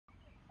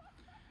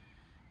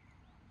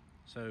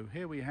So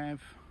here we have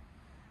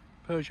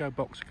Peugeot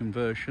Boxer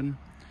conversion,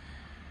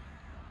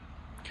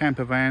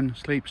 campervan,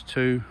 sleeps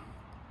two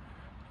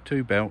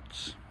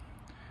belts,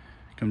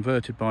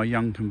 converted by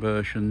Young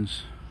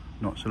Conversions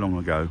not so long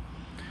ago.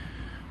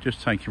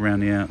 Just take you around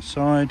the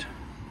outside.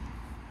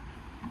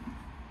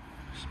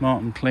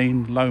 Smart and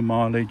clean, low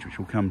mileage, which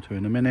we'll come to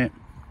in a minute.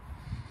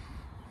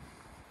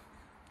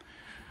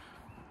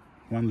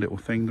 One little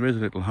thing, there is a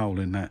little hole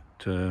in that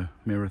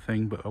mirror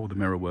thing, but all the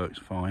mirror works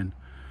fine.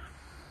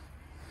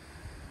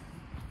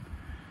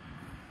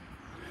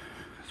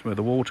 That's where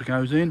the water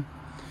goes in,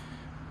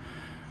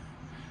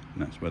 and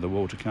that's where the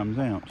water comes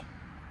out,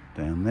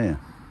 down there.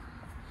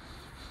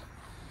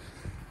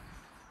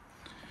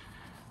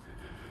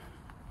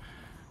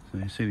 So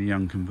you see the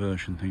Young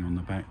Conversion thing on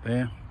the back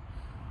there.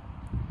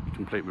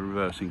 Complete with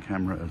reversing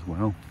camera as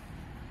well.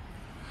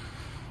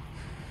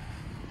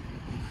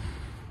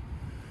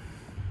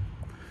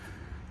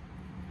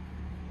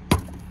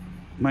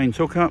 Mains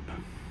hookup,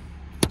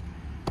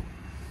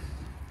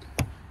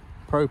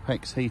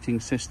 Propex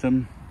heating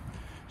system,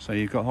 so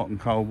you've got hot and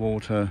cold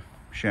water,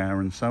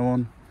 shower and so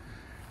on.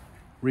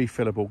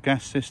 Refillable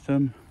gas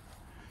system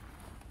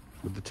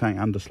with the tank,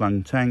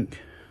 underslung tank,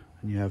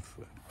 and you have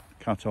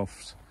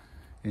cut-offs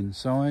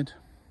inside.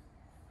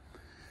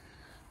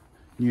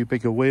 New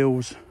bigger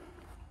wheels,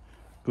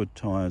 good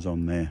tyres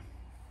on there.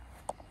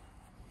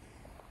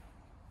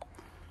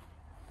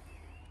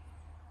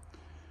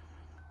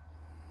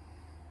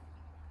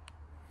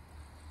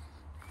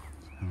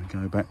 So we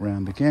go back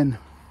round again.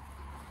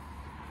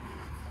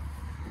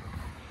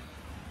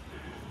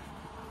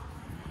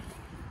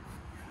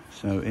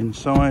 So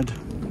inside,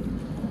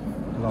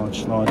 a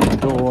large sliding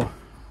door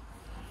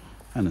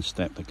and a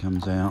step that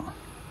comes out.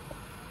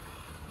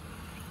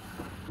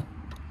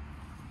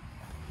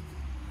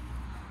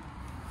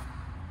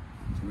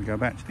 So we go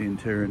back to the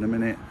interior in a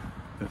minute,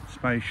 but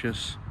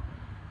spacious,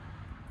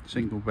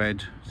 single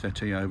bed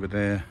settee over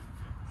there,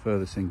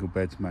 further single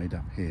beds made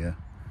up here.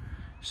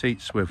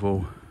 Seat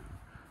swivel,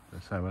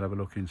 so we'll have a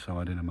look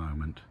inside in a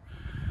moment.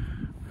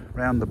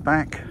 Round the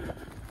back,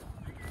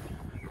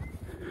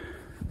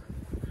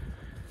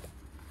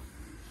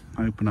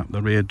 open up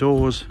the rear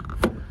doors.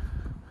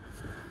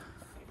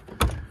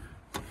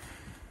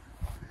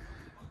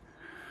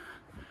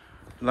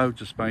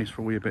 Loads of space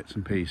for all your bits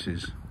and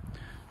pieces.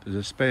 There's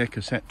a spare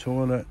cassette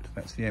toilet,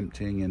 that's the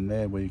emptying in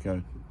there where you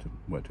go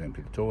to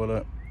empty the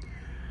toilet.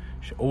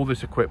 All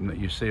this equipment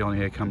that you see on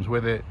here comes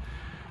with it.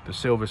 The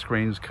silver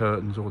screens,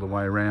 curtains all the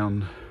way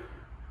around.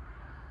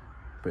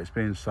 But it's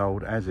being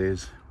sold as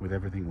is with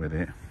everything with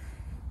it.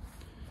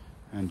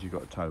 And you've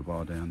got a tow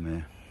bar down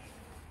there.